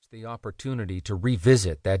the opportunity to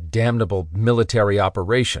revisit that damnable military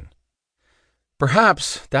operation.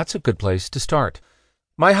 Perhaps that's a good place to start.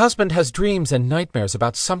 My husband has dreams and nightmares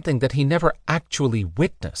about something that he never actually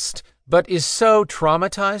witnessed, but is so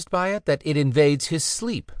traumatized by it that it invades his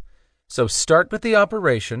sleep. So start with the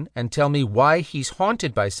operation and tell me why he's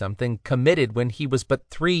haunted by something committed when he was but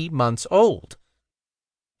 3 months old.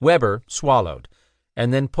 Weber swallowed,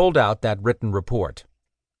 and then pulled out that written report.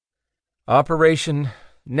 Operation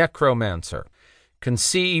Necromancer,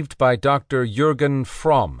 conceived by Dr. Jürgen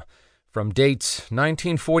Fromm, from dates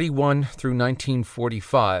 1941 through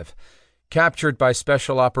 1945, captured by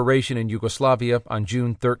Special Operation in Yugoslavia on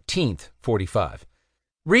June 13th, 45.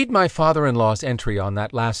 Read my father-in-law's entry on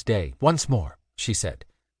that last day once more, she said,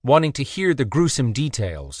 wanting to hear the gruesome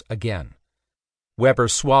details again. Weber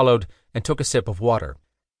swallowed and took a sip of water.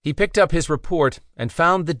 He picked up his report and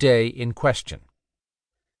found the day in question.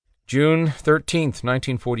 June 13th,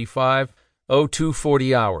 1945,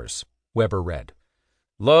 0240 hours, Weber read.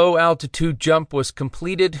 Low-altitude jump was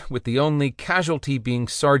completed, with the only casualty being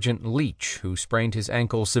Sergeant Leach, who sprained his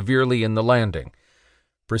ankle severely in the landing.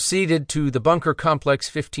 Proceeded to the bunker complex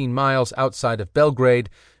 15 miles outside of Belgrade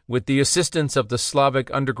with the assistance of the Slavic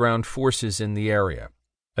underground forces in the area.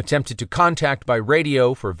 Attempted to contact by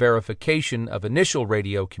radio for verification of initial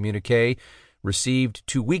radio communique received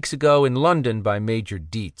 2 weeks ago in London by Major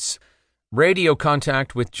Dietz. Radio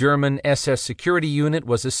contact with German SS security unit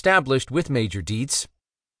was established with Major Dietz.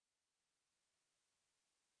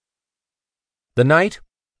 The night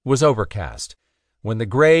was overcast when the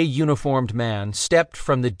gray uniformed man stepped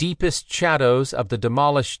from the deepest shadows of the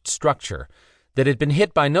demolished structure that had been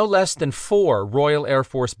hit by no less than 4 Royal Air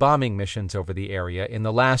Force bombing missions over the area in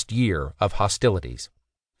the last year of hostilities.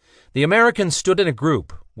 The Americans stood in a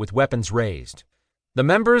group with weapons raised. The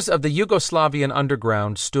members of the Yugoslavian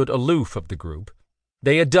underground stood aloof of the group.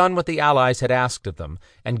 They had done what the Allies had asked of them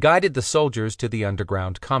and guided the soldiers to the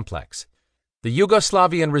underground complex. The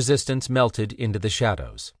Yugoslavian resistance melted into the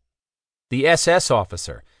shadows. The SS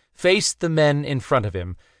officer faced the men in front of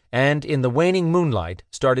him and, in the waning moonlight,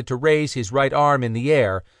 started to raise his right arm in the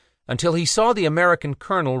air until he saw the American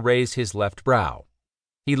colonel raise his left brow.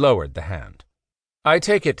 He lowered the hand. "I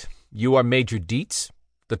take it you are Major Dietz?"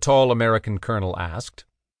 the tall American colonel asked.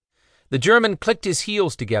 The German clicked his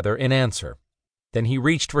heels together in answer. Then he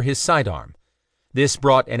reached for his sidearm. This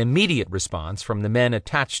brought an immediate response from the men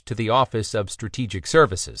attached to the Office of Strategic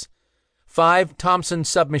Services. 5 Thompson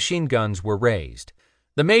submachine guns were raised.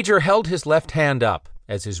 The major held his left hand up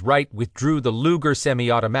as his right withdrew the Luger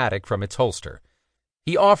semi-automatic from its holster.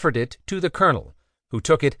 He offered it to the colonel, who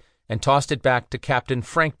took it and tossed it back to Captain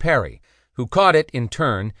Frank Perry, who caught it in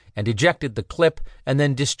turn and ejected the clip and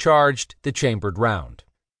then discharged the chambered round.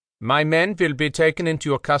 "My men will be taken into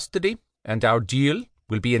your custody, and our deal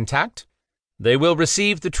will be intact?" "They will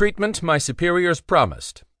receive the treatment my superiors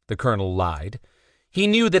promised," the colonel lied. He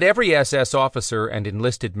knew that every SS officer and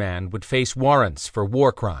enlisted man would face warrants for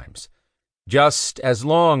war crimes. "Just as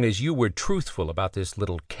long as you were truthful about this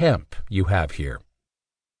little camp you have here."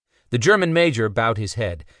 The German major bowed his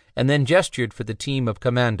head and then gestured for the team of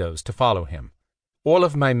commandos to follow him. "All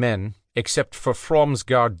of my men, except for Fromm's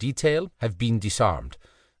guard detail, have been disarmed.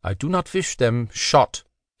 I do not wish them shot,"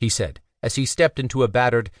 he said, as he stepped into a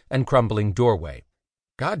battered and crumbling doorway.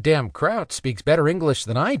 "Goddamn Kraut speaks better English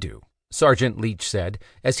than I do," Sergeant Leach said,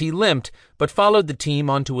 as he limped but followed the team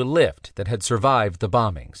onto a lift that had survived the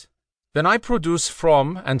bombings. "When I produce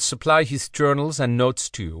Fromm and supply his journals and notes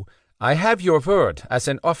to you, I have your word as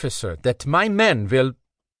an officer that my men will—"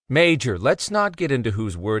 "Major, let's not get into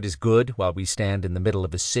whose word is good while we stand in the middle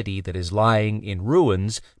of a city that is lying in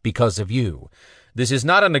ruins because of you. This is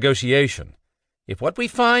not a negotiation. If what we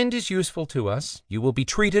find is useful to us, you will be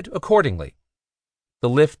treated accordingly." The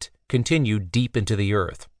lift continued deep into the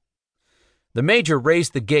earth. The major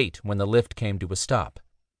raised the gate when the lift came to a stop.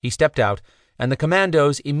 He stepped out, and the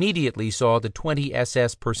commandos immediately saw the 20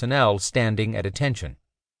 SS personnel standing at attention.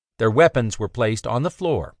 Their weapons were placed on the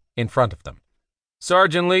floor in front of them.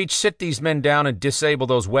 "Sergeant Leach, sit these men down and disable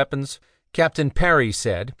those weapons," Captain Perry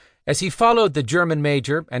said, as he followed the German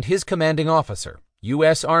major and his commanding officer,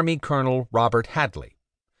 U.S. Army Colonel Robert Hadley.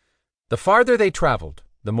 The farther they traveled,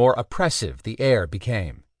 the more oppressive the air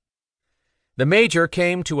became. The major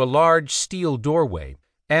came to a large steel doorway,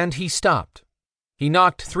 and he stopped. He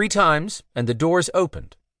knocked 3 times, and the doors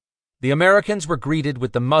opened. The Americans were greeted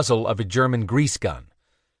with the muzzle of a German grease gun.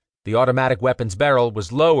 The automatic weapon's barrel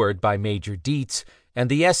was lowered by Major Dietz, and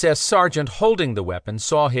the SS sergeant holding the weapon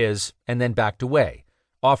saw his and then backed away,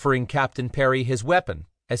 offering Captain Perry his weapon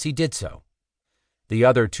as he did so. The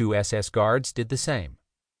other 2 SS guards did the same.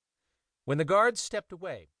 When the guards stepped away,